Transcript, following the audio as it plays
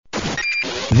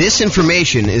This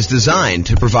information is designed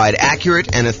to provide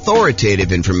accurate and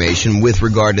authoritative information with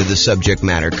regard to the subject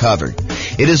matter covered.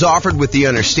 It is offered with the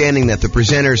understanding that the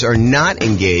presenters are not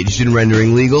engaged in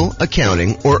rendering legal,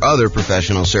 accounting, or other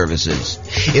professional services.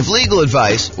 If legal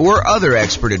advice or other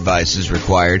expert advice is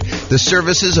required, the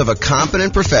services of a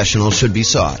competent professional should be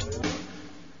sought.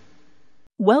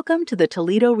 Welcome to the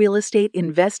Toledo Real Estate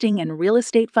Investing and Real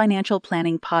Estate Financial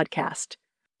Planning Podcast.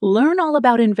 Learn all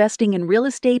about investing in real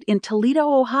estate in Toledo,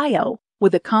 Ohio,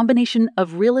 with a combination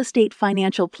of real estate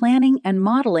financial planning and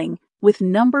modeling with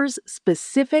numbers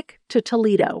specific to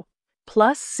Toledo,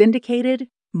 plus syndicated,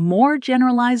 more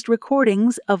generalized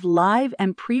recordings of live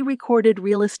and pre-recorded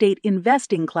real estate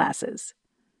investing classes.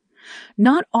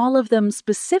 Not all of them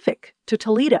specific to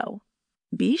Toledo.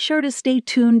 Be sure to stay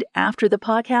tuned after the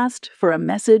podcast for a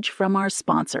message from our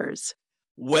sponsors.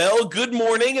 Well, good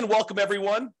morning and welcome,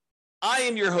 everyone. I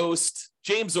am your host,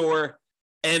 James Orr,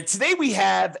 and today we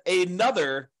have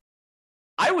another,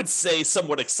 I would say,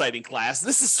 somewhat exciting class.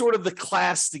 This is sort of the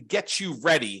class to get you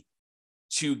ready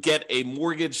to get a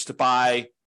mortgage to buy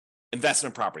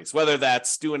investment properties, whether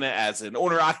that's doing it as an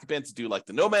owner-occupant to do like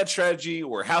the nomad strategy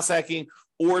or house hacking,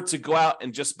 or to go out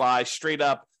and just buy straight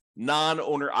up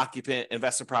non-owner occupant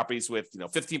investment properties with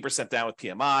 15% down with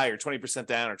PMI, or 20%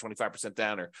 down, or 25%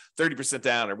 down, or 30%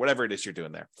 down, or whatever it is you're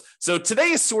doing there. So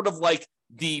today is sort of like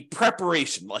the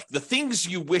preparation, like the things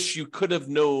you wish you could have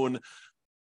known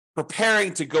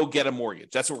preparing to go get a mortgage.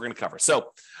 That's what we're going to cover.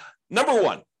 So number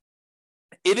one,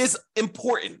 it is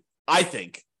important, I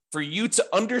think, for you to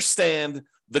understand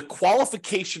the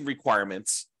qualification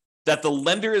requirements that the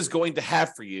lender is going to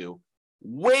have for you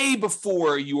way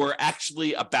before you are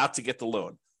actually about to get the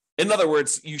loan. In other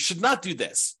words, you should not do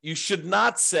this. You should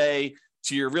not say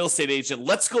to your real estate agent,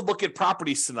 let's go look at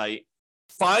properties tonight,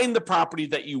 find the property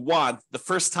that you want the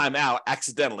first time out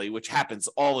accidentally, which happens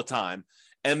all the time,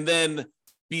 and then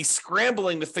be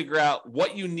scrambling to figure out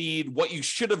what you need, what you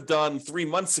should have done 3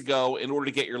 months ago in order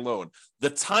to get your loan. The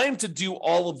time to do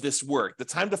all of this work, the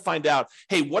time to find out,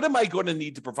 hey, what am I going to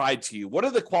need to provide to you? What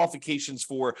are the qualifications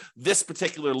for this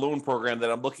particular loan program that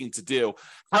I'm looking to do?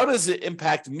 How does it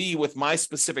impact me with my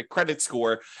specific credit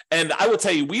score? And I will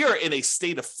tell you, we are in a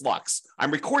state of flux.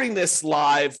 I'm recording this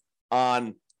live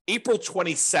on April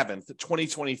 27th,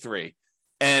 2023.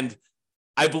 And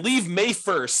I believe May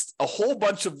 1st, a whole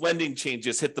bunch of lending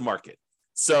changes hit the market.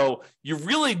 So you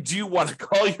really do want to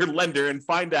call your lender and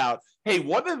find out, hey,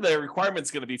 what are the requirements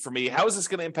going to be for me? How is this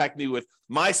going to impact me with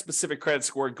my specific credit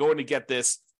score going to get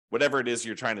this, whatever it is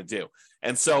you're trying to do?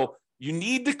 And so you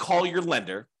need to call your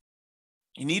lender.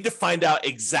 You need to find out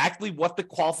exactly what the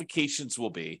qualifications will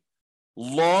be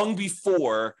long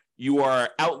before you are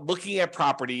out looking at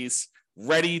properties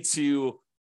ready to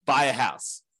buy a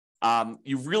house.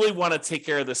 You really want to take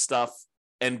care of this stuff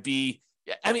and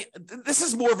this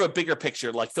is more of a bigger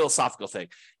picture, like philosophical thing.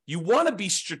 You want to be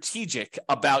strategic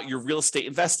about your real estate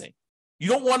investing. You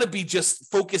don't want to be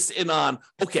just focused in on,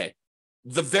 okay,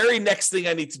 the very next thing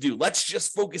I need to do, let's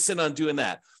just focus in on doing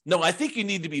that. No, I think you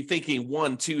need to be thinking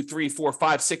 1, 2, 3, 4,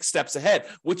 5, 6 steps ahead,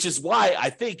 which is why I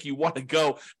think you want to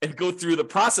go through the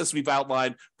process we've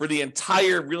outlined for the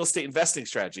entire real estate investing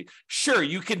strategy. Sure,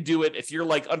 you can do it if you're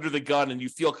like under the gun and you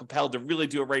feel compelled to really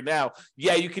do it right now.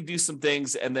 Yeah, you can do some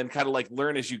things and then kind of like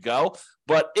learn as you go.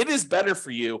 But it is better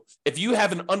for you if you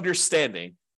have an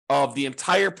understanding of the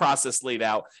entire process laid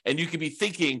out and you can be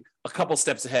thinking a couple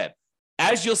steps ahead.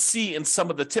 As you'll see in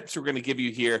some of the tips we're going to give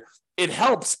you here, it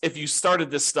helps if you started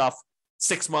this stuff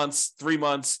 6 months, 3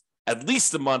 months, at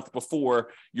least a month before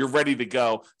you're ready to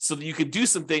go, so that you can do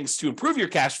some things to improve your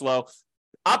cash flow,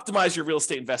 optimize your real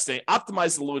estate investing,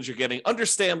 optimize the loans you're getting,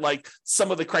 understand like some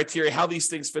of the criteria, how these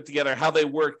things fit together, how they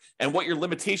work, and what your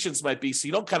limitations might be, so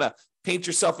you don't kind of paint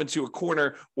yourself into a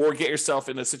corner or get yourself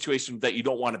in a situation that you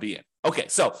don't want to be in. Okay,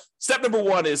 so step number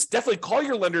one is definitely call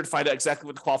your lender to find out exactly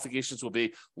what the qualifications will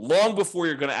be long before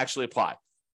you're going to actually apply.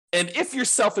 And if you're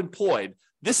self-employed,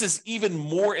 this is even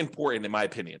more important, in my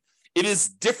opinion. It is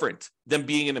different than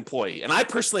being an employee. And I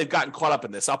personally have gotten caught up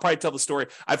in this. I'll probably tell the story.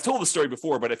 I've told the story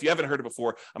before, but if you haven't heard it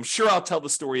before, I'm sure I'll tell the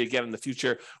story again in the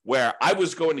future, where I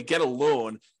was going to get a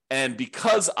loan. And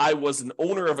because I was an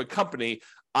owner of a company,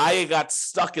 I got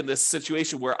stuck in this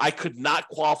situation where I could not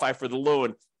qualify for the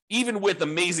loan, even with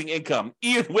amazing income,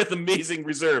 even with amazing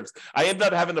reserves. I ended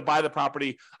up having to buy the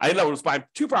property. I ended up buying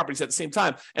 2 properties at the same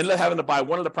time. I ended up having to buy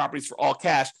one of the properties for all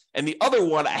cash. And the other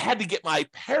one, I had to get my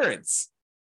parents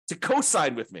to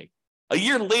co-sign with me. A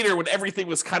year later, when everything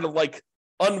was kind of like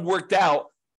unworked out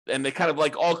and they kind of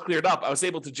like all cleared up, I was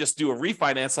able to just do a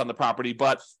refinance on the property.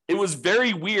 But it was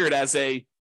very weird as a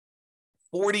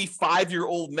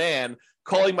 45-year-old man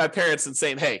calling my parents and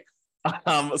saying, hey,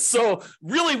 So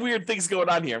really weird things going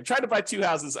on here. I'm trying to buy 2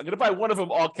 houses. I'm going to buy one of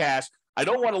them all cash. I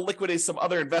don't want to liquidate some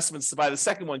other investments to buy the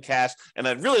second one cash, and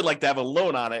I'd really like to have a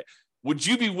loan on it. Would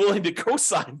you be willing to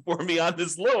co-sign for me on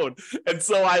this loan? And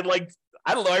so I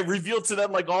don't know, I revealed to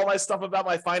them like all my stuff about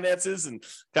my finances and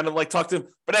kind of like talk to them.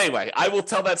 But anyway, I will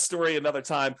tell that story another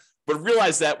time. But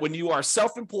realize that when you are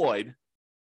self-employed,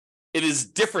 it is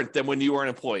different than when you are an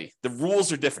employee. The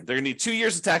rules are different. They're going to need 2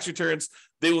 years of tax returns.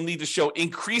 They will need to show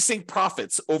increasing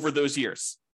profits over those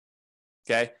years.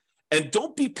 Okay. And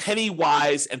don't be penny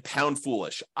wise and pound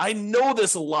foolish. I know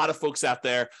there's a lot of folks out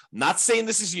there, I'm not saying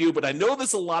this is you, but I know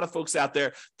there's a lot of folks out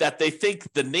there that they think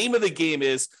the name of the game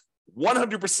is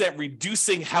 100%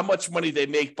 reducing how much money they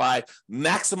make by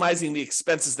maximizing the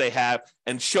expenses they have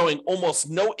and showing almost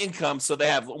no income, so they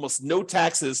have almost no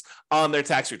taxes on their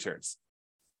tax returns.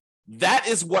 That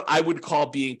is what I would call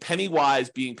being penny wise,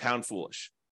 being pound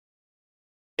foolish.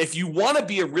 If you want to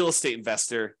be a real estate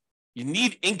investor, you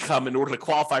need income in order to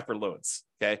qualify for loans,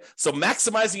 okay? So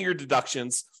maximizing your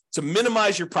deductions to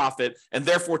minimize your profit and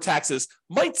therefore taxes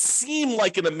might seem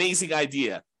like an amazing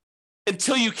idea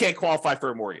until you can't qualify for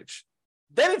a mortgage.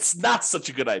 Then it's not such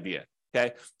a good idea,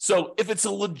 okay? So if it's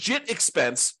a legit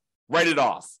expense, write it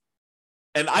off.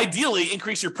 And ideally,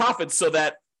 increase your profits so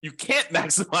that you can't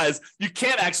maximize, you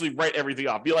can't actually write everything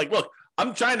off. Be like, look,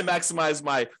 I'm trying to maximize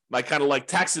my kind of like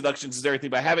tax deductions and everything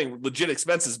by having legit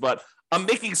expenses, but I'm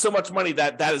making so much money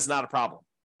that that is not a problem.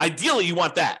 Ideally, you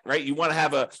want that, right? You want to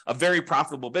have a very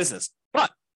profitable business, but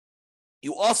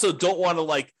you also don't want to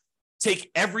like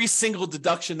take every single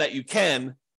deduction that you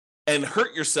can and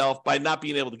hurt yourself by not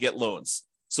being able to get loans.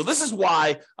 So this is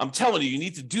why I'm telling you, you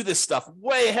need to do this stuff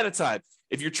way ahead of time.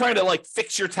 If you're trying to like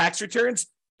fix your tax returns,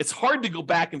 it's hard to go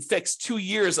back and fix 2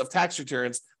 years of tax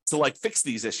returns to like fix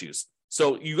these issues.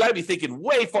 So you got to be thinking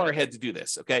way far ahead to do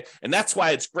this, okay? And that's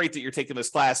why it's great that you're taking this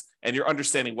class and you're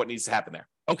understanding what needs to happen there.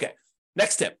 Okay,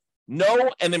 next tip, know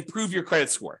and improve your credit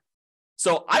score.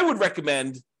 So I would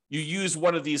recommend you use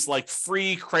one of these like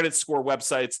free credit score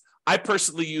websites. I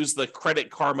personally use the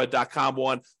creditkarma.com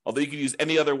one, although you can use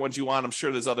any other ones you want. I'm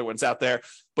sure there's other ones out there,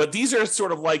 but these are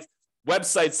sort of like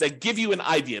websites that give you an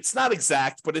idea. It's not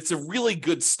exact, but it's a really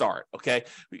good start, okay?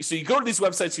 So you go to these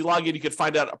websites, you log in, you can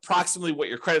find out approximately what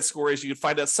your credit score is. You can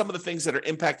find out some of the things that are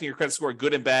impacting your credit score,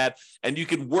 good and bad, and you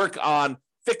can work on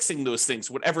fixing those things,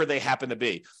 whatever they happen to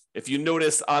be. If you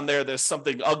notice on there's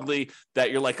something ugly that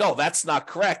you're like, oh, that's not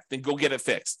correct, then go get it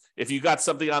fixed. If you got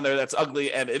something on there that's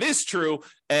ugly and it is true,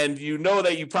 and you know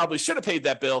that you probably should have paid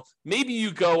that bill, maybe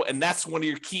you go and that's one of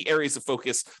your key areas of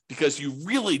focus because you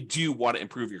really do want to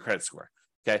improve your credit score.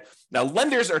 Okay. Now,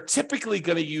 lenders are typically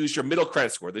going to use your middle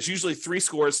credit score. There's usually 3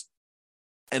 scores.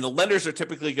 And the lenders are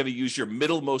typically going to use your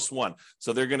middlemost one.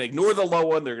 So they're going to ignore the low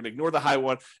one, they're going to ignore the high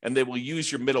one, and they will use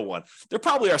your middle one. There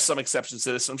probably are some exceptions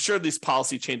to this. I'm sure these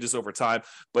policy changes over time,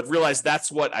 but realize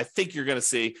that's what I think you're going to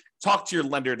see. Talk to your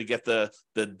lender to get the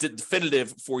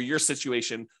definitive for your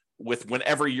situation with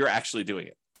whenever you're actually doing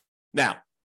it. Now,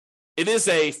 it is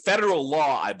a federal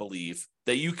law, I believe,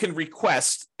 that you can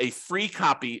request a free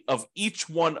copy of each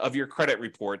one of your credit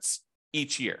reports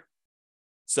each year.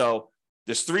 So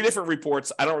there's 3 different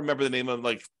reports. I don't remember the name of them,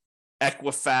 like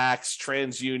Equifax,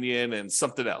 TransUnion, and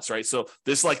something else, right? So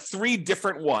there's like 3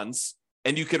 different ones,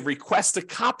 and you can request a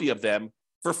copy of them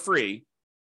for free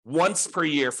once per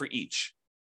year for each.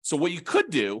 So what you could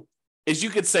do is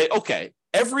you could say, okay,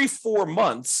 every 4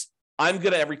 months, I'm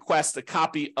going to request a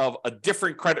copy of a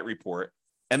different credit report,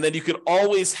 and then you could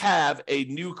always have a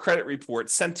new credit report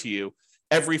sent to you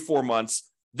every 4 months.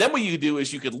 Then what you do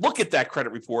is you could look at that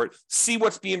credit report, see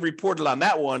what's being reported on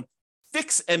that one,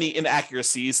 fix any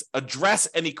inaccuracies, address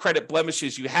any credit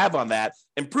blemishes you have on that,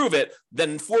 improve it.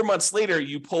 Then 4 months later,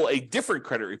 you pull a different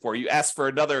credit report. You ask for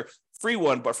another free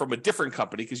one, but from a different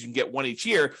company because you can get one each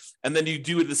year. And then you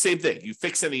do the same thing. You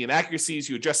fix any inaccuracies,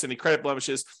 you address any credit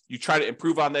blemishes, you try to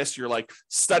improve on this. You're like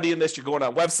studying this, you're going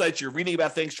on websites, you're reading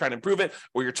about things, trying to improve it,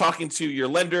 or you're talking to your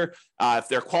lender if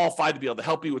they're qualified to be able to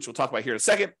help you, which we'll talk about here in a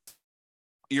second.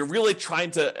 You're really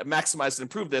trying to maximize and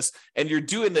improve this, and you're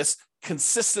doing this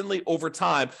consistently over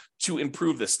time to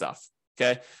improve this stuff,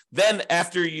 okay? Then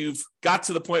after you've got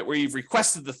to the point where you've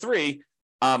requested the 3,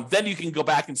 then you can go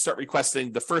back and start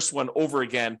requesting the first one over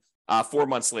again 4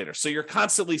 months later. So you're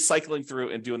constantly cycling through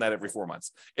and doing that every 4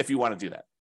 months if you want to do that,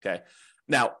 okay?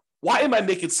 Now, why am I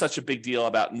making such a big deal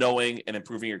about knowing and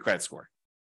improving your credit score?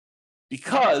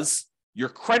 Because your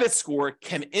credit score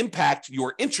can impact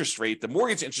your interest rate, the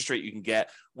mortgage interest rate you can get,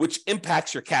 which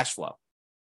impacts your cash flow.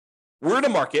 We're in a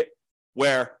market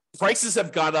where prices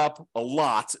have gone up a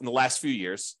lot in the last few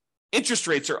years. Interest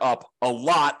rates are up a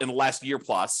lot in the last year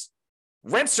plus.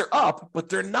 Rents are up, but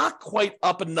they're not quite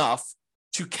up enough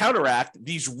to counteract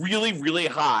these really, really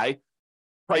high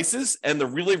prices and the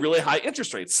really, really high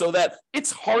interest rates, so that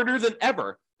it's harder than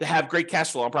ever to have great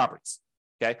cash flow on properties.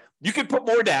 Okay. You can put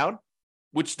more down,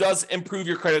 which does improve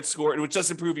your credit score, and which does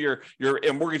improve your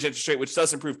mortgage interest rate, which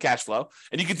does improve cash flow.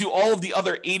 And you can do all of the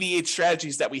other 88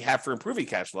 strategies that we have for improving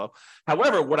cash flow.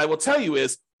 However, what I will tell you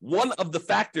is one of the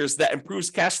factors that improves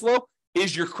cash flow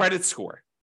is your credit score.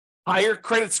 Higher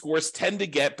credit scores tend to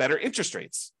get better interest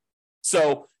rates.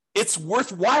 So it's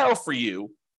worthwhile for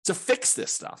you to fix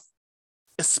this stuff,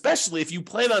 especially if you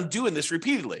plan on doing this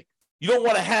repeatedly. You don't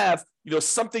want to have,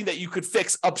 something that you could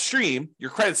fix upstream,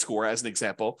 your credit score, as an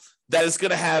example, that is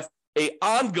going to have an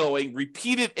ongoing,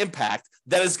 repeated impact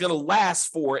that is going to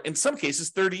last for, in some cases,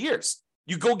 30 years.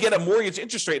 You go get a mortgage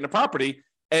interest rate in a property,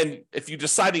 and if you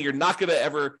decide that you're not going to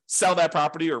ever sell that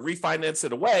property or refinance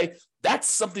it away, that's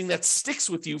something that sticks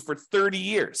with you for 30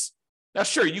 years. Now,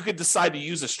 sure, you could decide to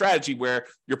use a strategy where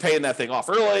you're paying that thing off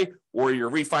early, or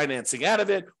you're refinancing out of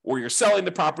it, or you're selling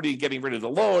the property and getting rid of the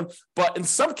loan. But in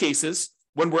some cases,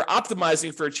 when we're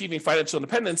optimizing for achieving financial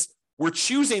independence, we're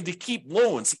choosing to keep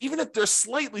loans, even if they're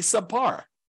slightly subpar.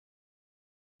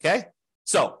 Okay?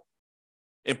 So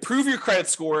improve your credit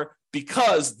score,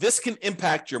 because this can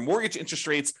impact your mortgage interest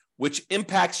rates, which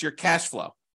impacts your cash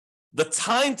flow. The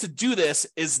time to do this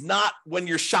is not when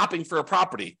you're shopping for a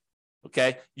property.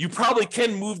 Okay, you probably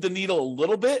can move the needle a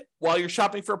little bit while you're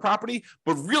shopping for a property,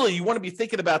 but really you want to be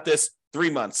thinking about this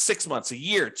 3 months, 6 months, a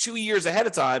year, 2 years ahead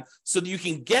of time, so that you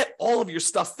can get all of your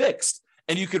stuff fixed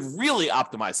and you could really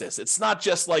optimize this. It's not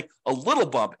just like a little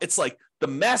bump, it's like the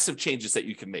massive changes that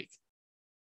you can make.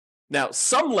 Now,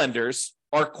 some lenders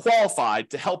are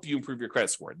qualified to help you improve your credit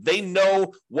score. They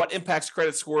know what impacts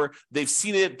credit score. They've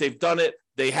seen it, they've done it.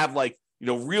 They have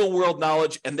real world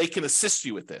knowledge, and they can assist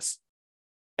you with this.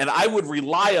 And I would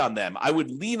rely on them. I would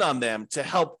lean on them to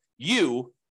help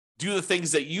you do the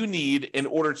things that you need in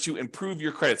order to improve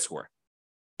your credit score.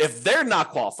 If they're not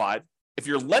qualified, if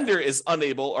your lender is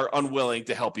unable or unwilling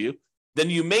to help you,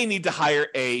 then you may need to hire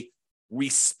a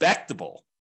respectable,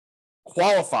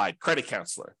 qualified credit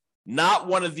counselor, not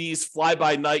one of these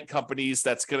fly-by-night companies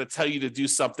that's going to tell you to do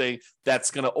something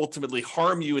that's going to ultimately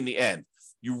harm you in the end.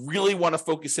 You really want to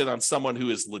focus in on someone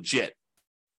who is legit.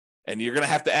 And you're going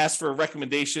to have to ask for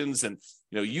recommendations and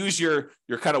use your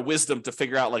kind of wisdom to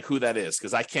figure out who that is,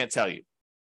 because I can't tell you.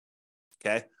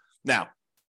 Okay. Now,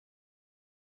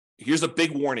 here's a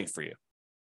big warning for you.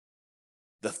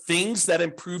 The things that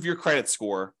improve your credit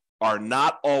score are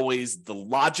not always the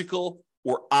logical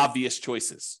or obvious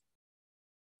choices.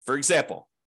 For example,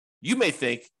 you may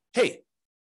think, hey,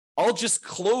 I'll just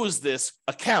close this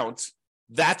account.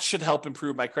 That should help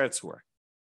improve my credit score.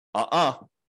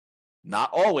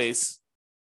 Not always.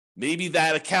 Maybe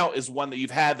that account is one that you've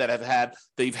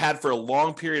had for a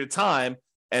long period of time,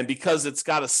 and because it's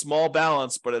got a small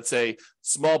balance, but it's a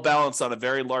small balance on a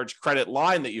very large credit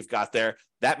line that you've got there,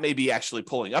 that may be actually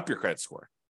pulling up your credit score.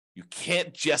 You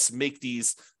can't just make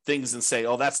these things and say,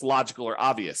 oh, that's logical or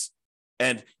obvious.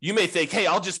 And you may think, hey,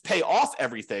 I'll just pay off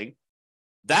everything.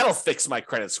 That'll fix my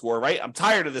credit score, right? I'm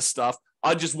tired of this stuff.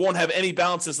 I just won't have any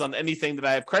balances on anything that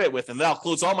I have credit with, and then I'll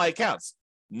close all my accounts.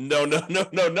 No.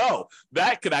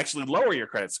 That could actually lower your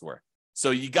credit score.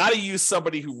 So you got to use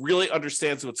somebody who really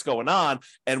understands what's going on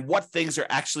and what things are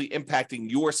actually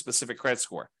impacting your specific credit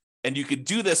score. And you could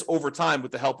do this over time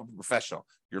with the help of a professional,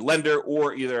 your lender,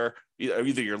 or either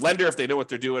your lender if they know what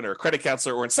they're doing, or a credit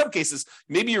counselor, or in some cases,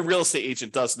 maybe your real estate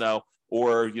agent does know,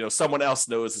 or someone else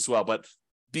knows as well. But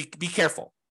be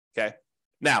careful. Okay.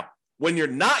 Now, when you're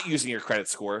not using your credit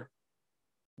score,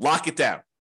 lock it down.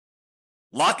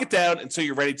 Lock it down until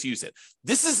you're ready to use it.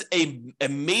 This is a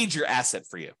major asset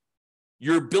for you.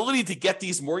 Your ability to get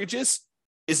these mortgages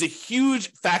is a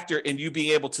huge factor in you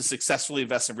being able to successfully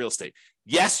invest in real estate.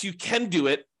 Yes, you can do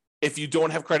it if you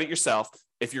don't have credit yourself,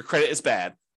 if your credit is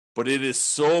bad, but it is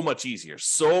so much easier,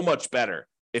 so much better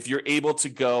if you're able to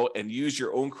go and use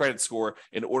your own credit score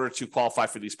in order to qualify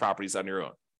for these properties on your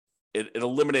own. It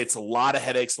eliminates a lot of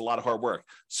headaches, a lot of hard work.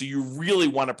 So you really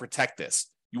want to protect this.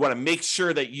 You want to make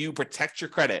sure that you protect your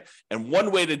credit. And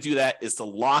one way to do that is to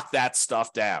lock that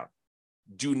stuff down.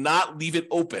 Do not leave it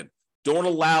open. Don't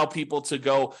allow people to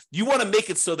go. You want to make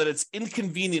it so that it's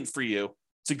inconvenient for you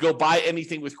to go buy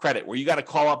anything with credit, where you got to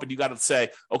call up and you got to say,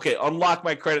 okay, unlock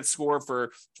my credit score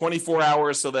for 24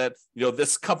 hours so that,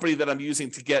 this company that I'm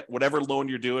using to get whatever loan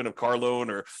you're doing, a car loan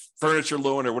or furniture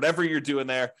loan or whatever you're doing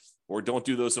there, or don't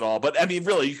do those at all. But I mean,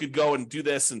 really, you could go and do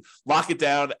this and lock it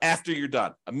down after you're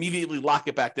done. Immediately lock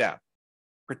it back down.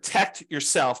 Protect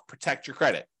yourself, protect your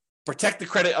credit. Protect the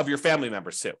credit of your family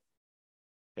members too.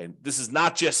 And this is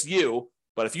not just you,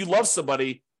 but if you love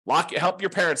somebody, help your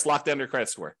parents lock down their credit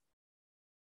score,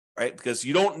 right? Because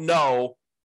you don't know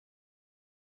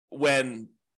when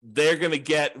they're going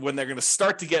to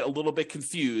start to get a little bit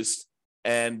confused,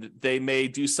 and they may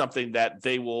do something that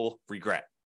they will regret.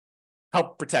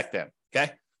 Help protect them,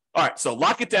 okay? All right, so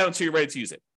lock it down until you're ready to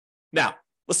use it. Now,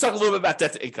 let's talk a little bit about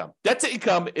debt to income. Debt to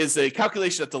income is a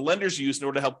calculation that the lenders use in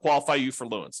order to help qualify you for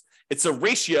loans. It's a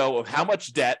ratio of how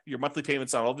much debt, your monthly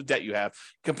payments on all the debt you have,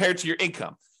 compared to your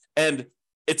income. And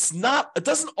it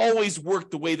doesn't always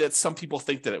work the way that some people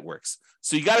think that it works.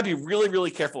 So you got to be really,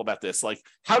 really careful about this. Like,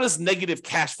 how does negative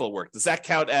cash flow work? Does that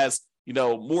count as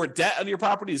more debt on your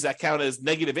property? Does that count as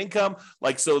negative income?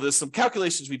 So there's some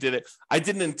calculations we did it. I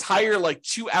did an entire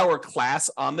 2-hour class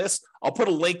on this. I'll put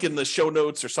a link in the show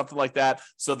notes or something like that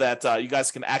so that you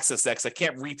guys can access that, because I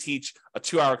can't reteach a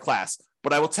 2-hour class.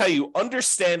 But I will tell you,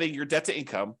 understanding your debt to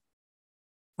income,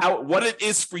 what it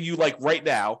is for you right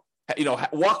now,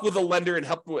 walk with a lender and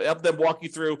help them walk you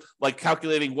through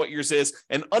calculating what yours is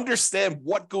and understand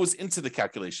what goes into the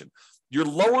calculation. Your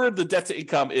lower the debt to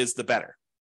income is, the better.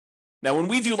 Now, when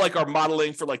we do our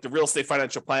modeling for the real estate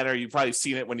financial planner, you've probably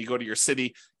seen it when you go to your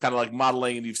city, kind of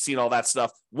modeling, and you've seen all that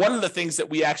stuff. One of the things that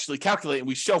we actually calculate and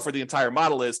we show for the entire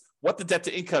model is what the debt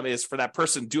to income is for that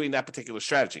person doing that particular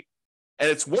strategy. And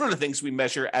it's one of the things we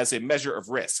measure as a measure of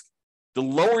risk. The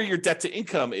lower your debt to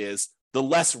income is, the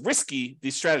less risky the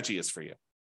strategy is for you.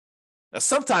 Now,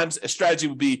 sometimes a strategy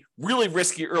would be really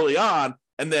risky early on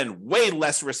and then way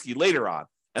less risky later on.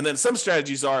 And then some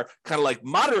strategies are kind of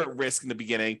moderate risk in the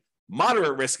beginning,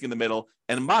 moderate risk in the middle,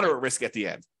 and moderate risk at the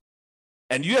end.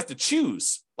 And you have to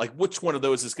choose which one of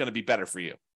those is going to be better for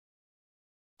you.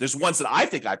 There's ones that I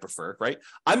think I prefer, right?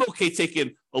 I'm okay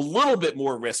taking a little bit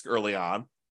more risk early on,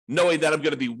 knowing that I'm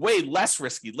going to be way less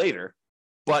risky later.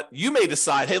 But you may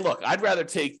decide, hey, look, I'd rather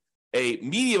take a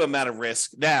medium amount of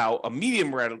risk now, a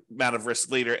medium amount of risk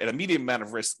later, and a medium amount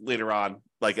of risk later on,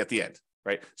 at the end,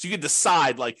 right? So you can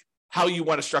decide how you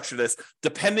want to structure this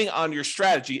depending on your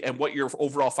strategy and what your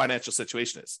overall financial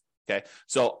situation is, okay?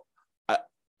 So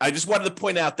I just wanted to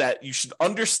point out that you should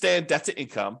understand debt to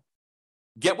income,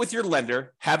 get with your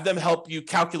lender, have them help you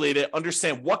calculate it,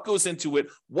 understand what goes into it,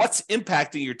 what's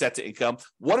impacting your debt to income,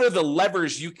 what are the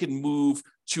levers you can move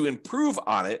to improve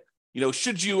on it.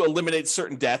 Should you eliminate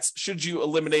certain debts? Should you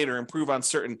eliminate or improve on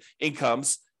certain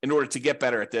incomes in order to get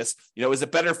better at this? Is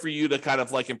it better for you to kind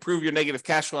of improve your negative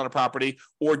cash flow on a property,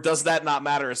 or does that not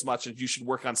matter as much and you should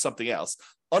work on something else?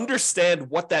 Understand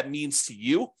what that means to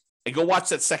you and go watch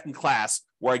that second class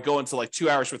where I go into 2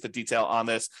 hours worth of detail on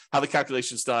this, how the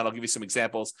calculation is done. I'll give you some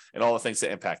examples and all the things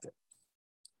that impact it.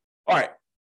 All right.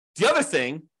 The other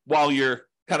thing, while you're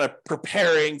kind of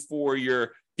preparing for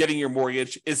getting your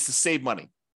mortgage, is to save money.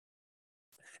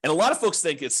 And a lot of folks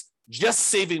think it's just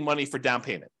saving money for down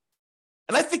payment.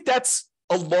 And I think that's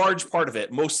a large part of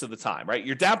it most of the time, right?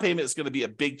 Your down payment is going to be a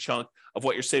big chunk of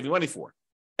what you're saving money for.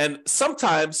 And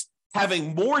sometimes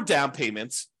having more down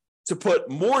payments to put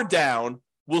more down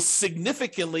will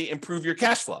significantly improve your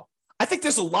cash flow. I think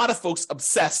there's a lot of folks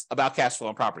obsessed about cash flow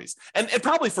on properties, and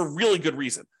probably for really good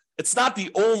reason. It's not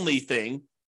the only thing,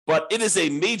 but it is a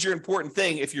major important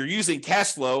thing if you're using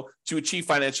cash flow to achieve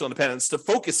financial independence, to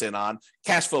focus in on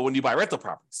cash flow when you buy rental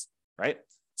properties, right?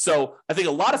 So I think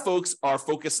a lot of folks are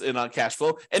focused in on cash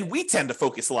flow, and we tend to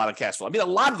focus a lot on cash flow. I mean, a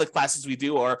lot of the classes we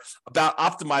do are about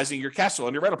optimizing your cash flow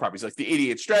on your rental properties, like the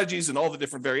 88 strategies and all the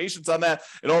different variations on that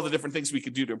and all the different things we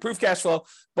could do to improve cash flow.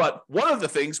 But one of the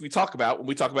things we talk about when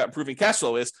we talk about improving cash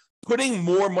flow is putting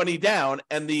more money down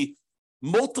and the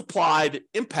multiplied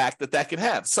impact that can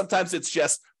have. Sometimes it's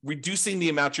just reducing the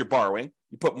amount you're borrowing.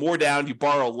 You put more down, you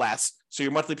borrow less, so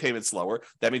your monthly payment's lower.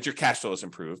 That means your cash flow is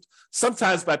improved.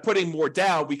 Sometimes by putting more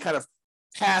down, we kind of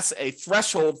pass a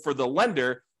threshold for the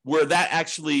lender where that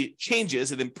actually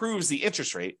changes. It improves the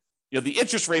interest rate. The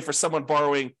interest rate for someone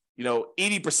borrowing,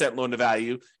 80% loan to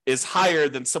value is higher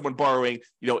than someone borrowing,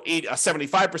 a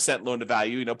 75% loan to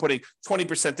value, putting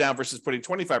 20% down versus putting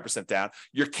 25% down.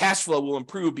 Your cash flow will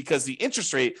improve because the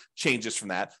interest rate changes from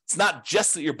that. It's not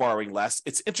just that you're borrowing less,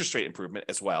 it's interest rate improvement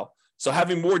as well. So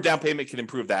having more down payment can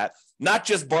improve that. Not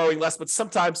just borrowing less, but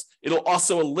sometimes it'll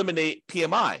also eliminate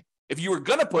PMI. If you were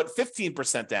going to put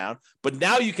 15% down, but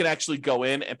now you can actually go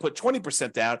in and put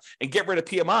 20% down and get rid of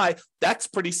PMI, that's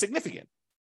pretty significant.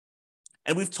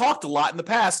 And we've talked a lot in the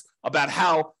past about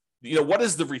how, what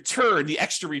is the return, the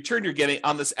extra return you're getting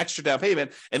on this extra down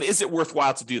payment, and is it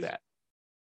worthwhile to do that?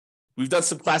 We've done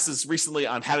some classes recently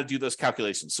on how to do those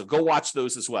calculations, so go watch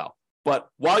those as well. But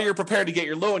while you're preparing to get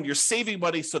your loan, you're saving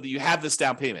money so that you have this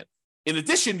down payment. In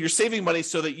addition, you're saving money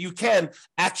so that you can,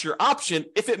 at your option,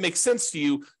 if it makes sense to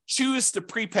you, choose to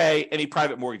prepay any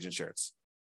private mortgage insurance.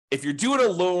 If you're doing a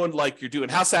loan like you're doing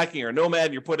house hacking or a nomad,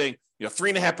 and you're putting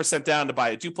 3.5% down to buy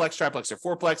a duplex, triplex, or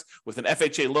fourplex with an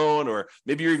FHA loan, or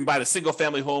maybe you're even buying a single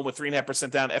family home with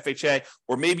 3.5% down FHA,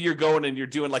 or maybe you're going and you're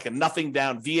doing like a nothing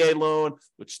down VA loan,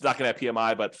 which is not going to have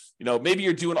PMI, but maybe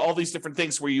you're doing all these different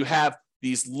things where you have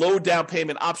these low down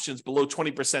payment options below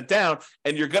 20% down,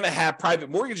 and you're going to have private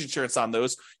mortgage insurance on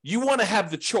those. You want to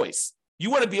have the choice. You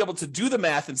want to be able to do the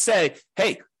math and say,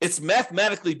 hey, it's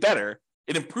mathematically better.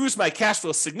 It improves my cash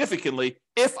flow significantly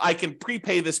if I can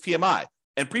prepay this PMI.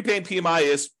 And prepaying PMI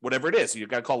is whatever it is. You've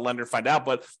got to call a lender and find out,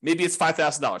 but maybe it's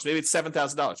 $5,000, maybe it's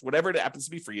 $7,000, whatever it happens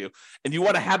to be for you. And you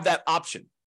want to have that option.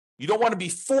 You don't want to be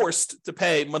forced to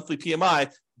pay monthly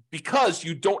PMI because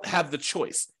you don't have the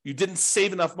choice. You didn't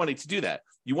save enough money to do that.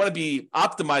 You want to be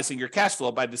optimizing your cash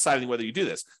flow by deciding whether you do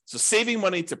this. So saving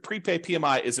money to prepay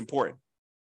PMI is important.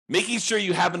 Making sure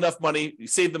you have enough money, you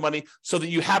save the money so that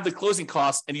you have the closing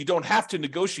costs and you don't have to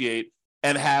negotiate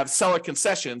and have seller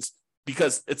concessions,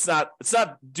 because it's not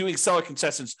doing seller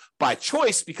concessions by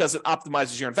choice because it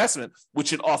optimizes your investment,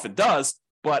 which it often does,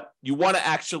 but you want to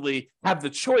actually have the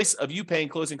choice of you paying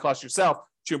closing costs yourself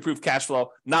to improve cash flow,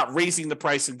 not raising the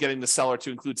price and getting the seller to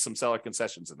include some seller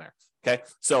concessions in there. Okay,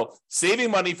 so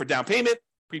saving money for down payment,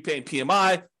 prepaying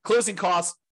PMI, closing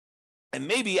costs, and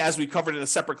maybe, as we covered in a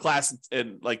separate class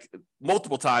and like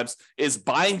multiple times, is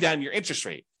buying down your interest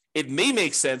rate. It may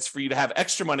make sense for you to have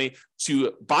extra money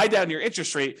to buy down your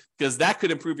interest rate because that could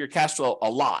improve your cash flow a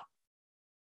lot.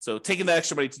 So taking that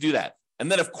extra money to do that. And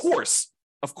then, of course,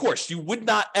 you would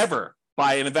not ever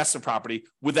buy an investment property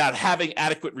without having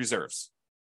adequate reserves.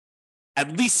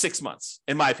 At least 6 months,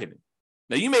 in my opinion.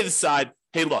 Now, you may decide,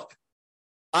 hey, look,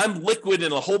 I'm liquid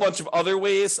in a whole bunch of other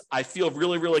ways. I feel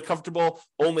really, really comfortable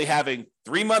only having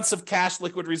 3 months of cash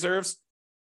liquid reserves.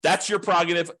 That's your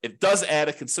prerogative. It does add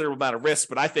a considerable amount of risk,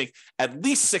 but I think at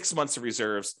least 6 months of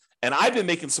reserves. And I've been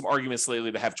making some arguments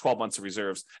lately to have 12 months of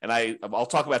reserves. And I'll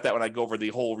talk about that when I go over the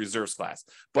whole reserves class.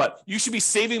 But you should be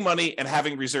saving money and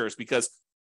having reserves because,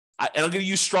 and I'm going to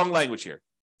use strong language here,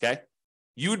 okay?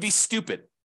 You would be stupid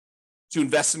to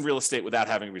invest in real estate without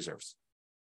having reserves,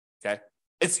 okay?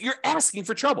 You're asking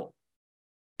for trouble.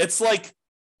 It's like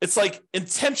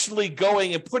intentionally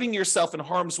going and putting yourself in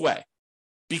harm's way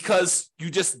because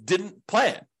you just didn't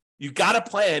plan. You got to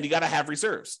plan. You got to have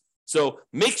reserves. So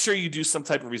make sure you do some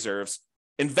type of reserves,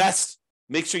 invest,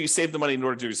 make sure you save the money in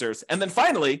order to do reserves. And then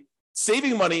finally,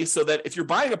 saving money so that if you're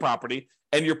buying a property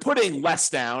and you're putting less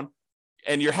down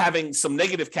and you're having some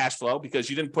negative cash flow because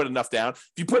you didn't put enough down.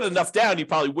 If you put enough down, you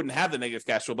probably wouldn't have the negative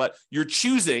cash flow, but you're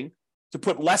choosing to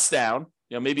put less down.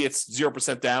 Maybe it's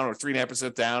 0% down or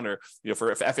 3.5% down, or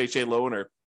for FHA loan, or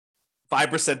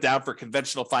 5% down for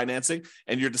conventional financing,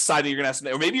 and you're deciding you're going to have some,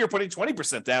 or maybe you're putting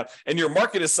 20% down, and your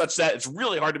market is such that it's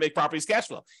really hard to make properties cash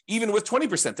flow, even with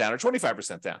 20% down or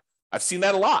 25% down. I've seen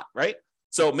that a lot, right?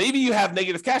 So maybe you have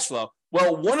negative cash flow.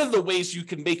 Well, one of the ways you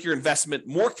can make your investment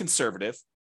more conservative,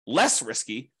 less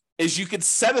risky, is you can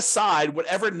set aside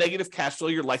whatever negative cash flow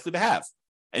you're likely to have,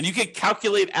 and you can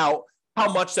calculate out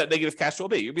how much that negative cash flow will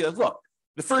be. You'll be like, look,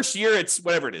 the first year, it's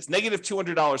whatever it is, negative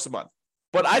 $200 a month.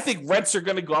 But I think rents are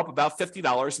going to go up about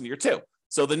 $50 in year two.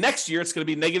 So the next year, it's going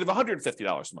to be negative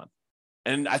 $150 a month.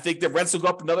 And I think that rents will go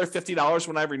up another $50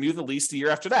 when I renew the lease the year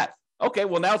after that. Okay,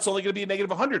 well, now it's only going to be a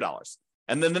negative $100.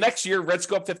 And then the next year, rents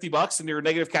go up $50 and your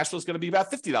negative cash flow is going to be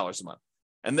about $50 a month.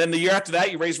 And then the year after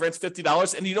that, you raise rents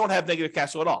 $50 and you don't have negative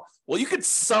cash flow at all. Well, you could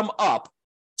sum up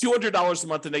 $200 a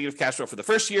month in negative cash flow for the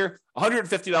first year,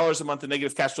 $150 a month in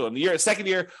negative cash flow in the second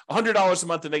year, $100 a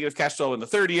month in negative cash flow in the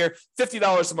third year,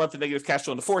 $50 a month in negative cash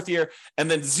flow in the fourth year, and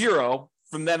then zero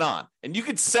from then on. And you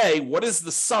could say, what is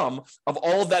the sum of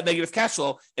all of that negative cash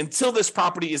flow until this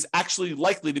property is actually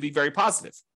likely to be very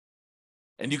positive?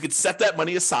 And you could set that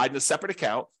money aside in a separate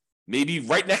account, maybe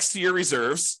right next to your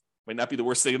reserves, might not be the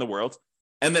worst thing in the world,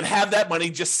 and then have that money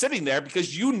just sitting there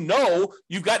because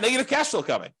you've got negative cash flow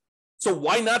coming. So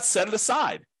why not set it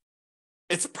aside?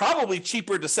 It's probably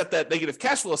cheaper to set that negative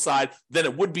cash flow aside than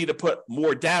it would be to put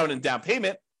more down in down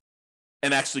payment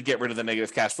and actually get rid of the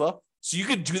negative cash flow. So you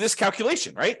could do this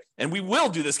calculation, right? And we will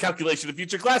do this calculation in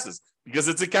future classes because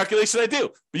it's a calculation I do.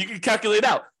 But you can calculate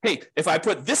out, hey, if I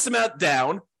put this amount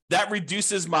down, that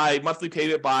reduces my monthly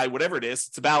payment by whatever it is.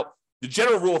 It's about, the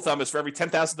general rule of thumb is for every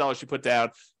 $10,000 you put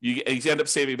down, you end up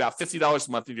saving about $50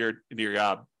 a month in your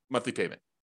monthly payment.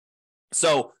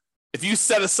 So if you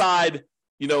set aside,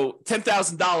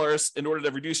 $10,000 in order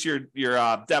to reduce your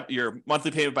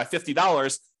monthly payment by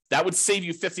 $50, that would save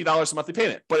you $50 a monthly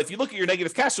payment. But if you look at your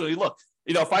negative cash flow,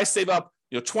 if I save up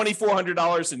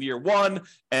 $2,400 in year one,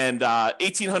 and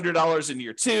 $1,800 in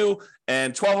year two,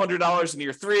 and $1,200 in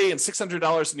year three, and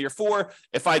 $600 in year four.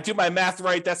 If I do my math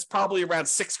right, that's probably around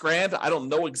 $6,000. I don't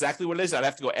know exactly what it is. I'd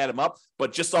have to go add them up,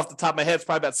 but just off the top of my head, it's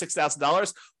probably about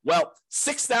 $6,000. Well,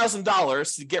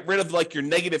 $6,000 to get rid of like your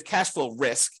negative cash flow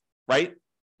risk, right?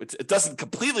 It doesn't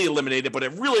completely eliminate it, but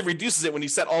it really reduces it when you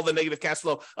set all the negative cash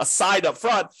flow aside up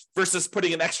front versus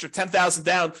putting an extra $10,000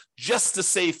 down just to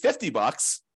save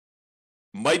 $50.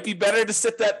 Might be better to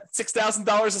set that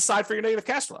 $6,000 aside for your negative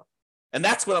cash flow. And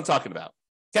that's what I'm talking about.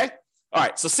 Okay. All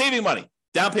right. So saving money,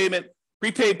 down payment,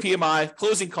 prepaid PMI,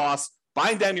 closing costs,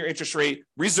 buying down your interest rate,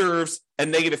 reserves,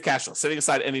 and negative cash flow, setting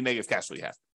aside any negative cash flow you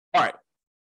have. All right.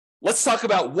 Let's talk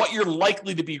about what you're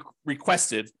likely to be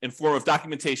requested in form of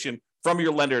documentation from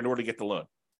your lender in order to get the loan.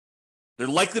 They're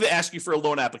likely to ask you for a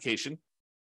loan application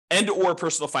and or a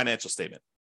personal financial statement.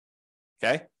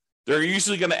 Okay. They're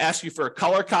usually going to ask you for a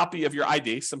color copy of your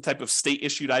ID, some type of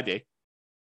state-issued ID,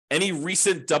 any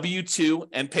recent W-2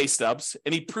 and pay stubs,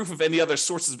 any proof of any other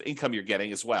sources of income you're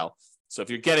getting as well. So if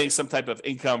you're getting some type of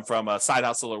income from a side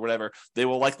hustle or whatever, they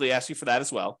will likely ask you for that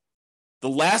as well. The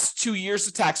last 2 years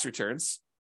of tax returns.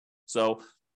 So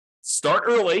start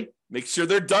early, make sure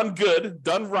they're done good,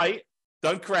 done right,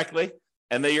 done correctly,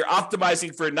 and that you're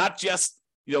optimizing for not just,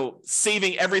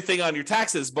 saving everything on your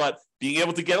taxes, but being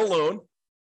able to get a loan.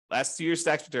 Last 2 years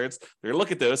tax returns, they're going to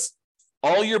look at those.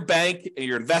 All your bank,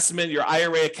 your investment, your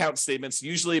IRA account statements,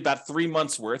 usually about 3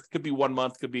 months worth. Could be 1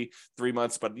 month, could be 3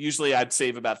 months, but usually I'd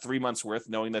save about 3 months worth,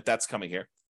 knowing that that's coming here.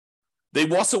 They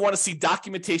also want to see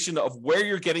documentation of where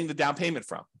you're getting the down payment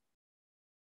from.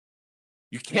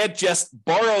 You can't just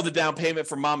borrow the down payment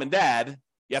from mom and dad.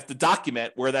 You have to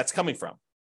document where that's coming from.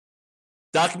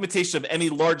 Documentation of any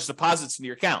large deposits in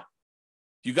your account.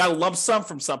 If you got a lump sum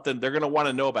from something, they're going to want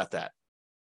to know about that.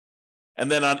 And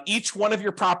then on each one of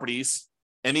your properties,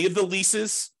 any of the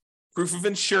leases, proof of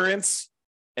insurance,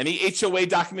 any HOA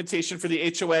documentation for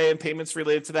the HOA and payments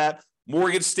related to that,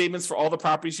 mortgage statements for all the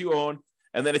properties you own.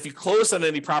 And then if you closed on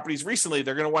any properties recently,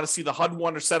 they're going to want to see the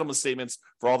HUD-1 or settlement statements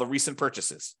for all the recent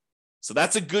purchases. So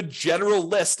that's a good general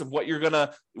list of what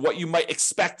you might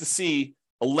expect to see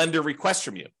a lender request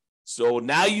from you. So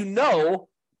now you know,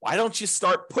 why don't you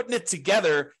start putting it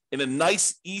together in a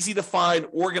nice, easy to find,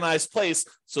 organized place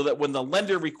so that when the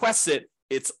lender requests it,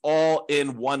 it's all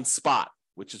in one spot,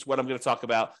 which is what I'm going to talk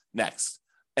about next.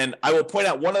 And I will point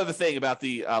out one other thing about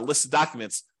the list of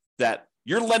documents, that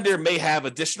your lender may have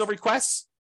additional requests.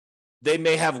 They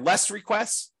may have less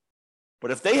requests.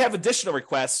 But if they have additional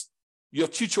requests, you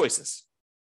have two choices.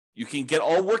 You can get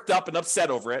all worked up and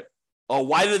upset over it. Oh,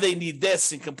 why do they need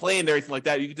this, and complain and everything like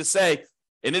that? You can just say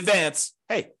in advance,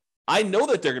 hey, I know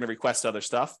that they're going to request other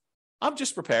stuff. I'm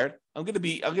just prepared. I'm going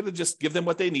to just give them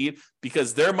what they need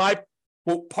because they're my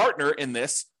quote partner in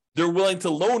this. They're willing to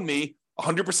loan me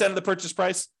 100% of the purchase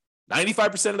price,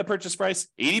 95% of the purchase price,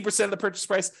 80% of the purchase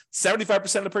price,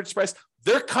 75% of the purchase price.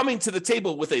 They're coming to the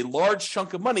table with a large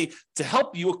chunk of money to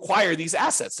help you acquire these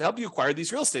assets, to help you acquire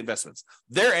these real estate investments.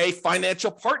 They're a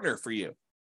financial partner for you.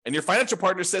 And your financial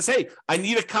partner says, hey, I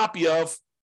need a copy of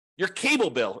your cable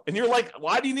bill. And you're like,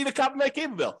 why do you need a copy of my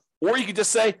cable bill? Or you could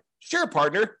just say, sure,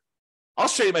 partner, I'll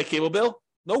show you my cable bill.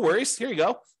 No worries. Here you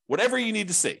go. Whatever you need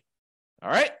to see. All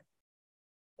right.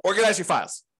 Organize your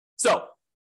files. So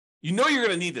you know you're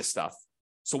going to need this stuff.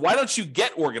 So why don't you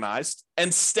get organized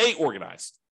and stay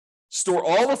organized? Store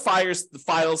all the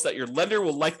files that your lender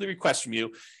will likely request from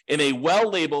you in a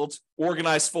well-labeled,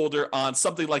 organized folder on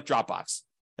something like Dropbox.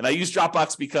 And I use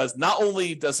Dropbox because not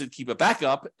only does it keep a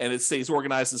backup and it stays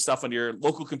organized and stuff on your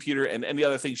local computer and any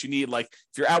other things you need, like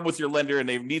if you're out with your lender and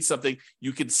they need something,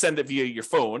 you can send it via your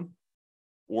phone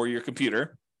or your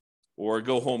computer or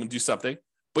go home and do something.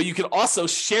 But you can also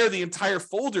share the entire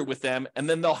folder with them, and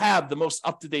then they'll have the most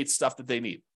up-to-date stuff that they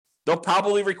need. They'll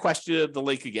probably request you the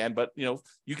link again, but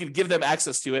you can give them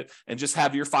access to it and just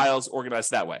have your files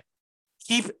organized that way.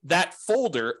 Keep that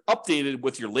folder updated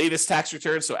with your latest tax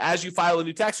return. So as you file a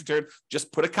new tax return,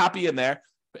 just put a copy in there.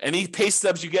 Any pay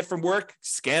stubs you get from work,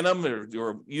 scan them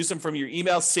or use them from your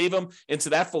email, save them into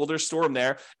that folder, store them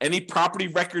there. Any property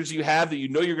records you have that you're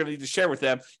going to need to share with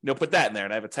them, put that in there.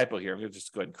 And I have a typo here. I'm going to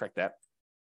just go ahead and correct that.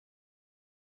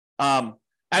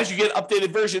 As you get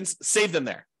updated versions, save them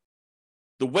there.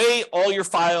 That way all your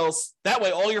files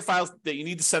that you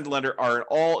need to send to lender are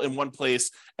all in one place.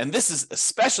 And this is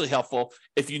especially helpful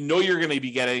if you know you're going to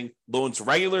be getting loans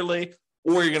regularly,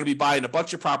 or you're going to be buying a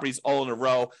bunch of properties all in a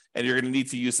row, and you're going to need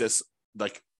to use this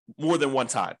like more than one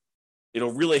time.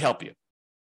 It'll really help you.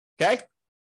 Okay?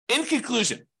 In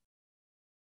conclusion,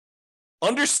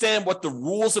 understand what the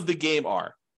rules of the game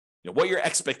are. what your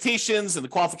expectations and the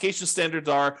qualification standards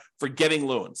are for getting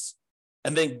loans.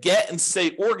 And then get and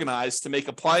stay organized to make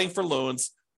applying for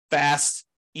loans fast,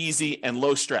 easy, and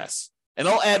low stress. And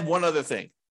I'll add one other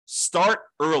thing. Start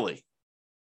early.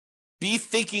 Be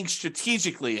thinking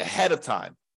strategically ahead of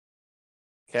time.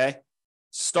 Okay?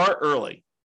 Start early.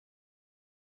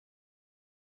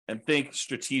 And think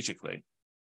strategically.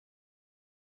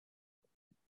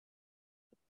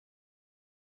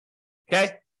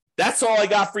 Okay? That's all I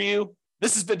got for you.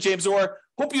 This has been James Orr.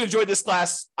 Hope you enjoyed this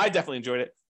class. I definitely enjoyed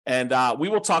it. And we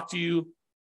will talk to you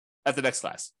at the next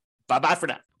class. Bye-bye for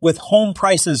now. With home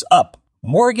prices up,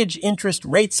 mortgage interest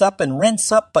rates up, and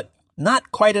rents up, but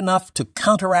not quite enough to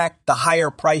counteract the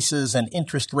higher prices and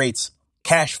interest rates,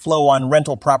 cash flow on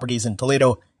rental properties in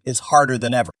Toledo is harder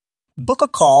than ever. Book a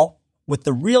call with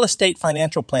the Real Estate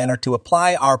Financial Planner to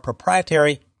apply our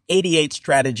proprietary 88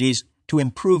 strategies to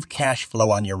improve cash flow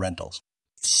on your rentals.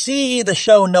 See the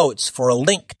show notes for a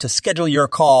link to schedule your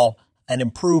call and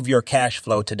improve your cash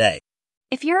flow today.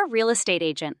 If you're a real estate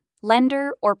agent,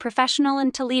 lender, or professional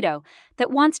in Toledo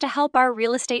that wants to help our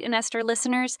Real Estate Investor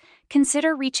listeners,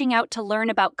 consider reaching out to learn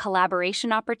about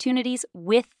collaboration opportunities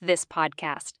with this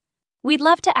podcast. We'd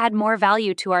love to add more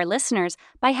value to our listeners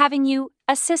by having you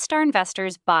assist our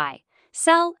investors buy,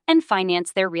 sell, and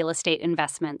finance their real estate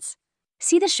investments.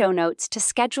 See the show notes to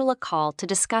schedule a call to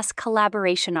discuss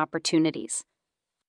collaboration opportunities.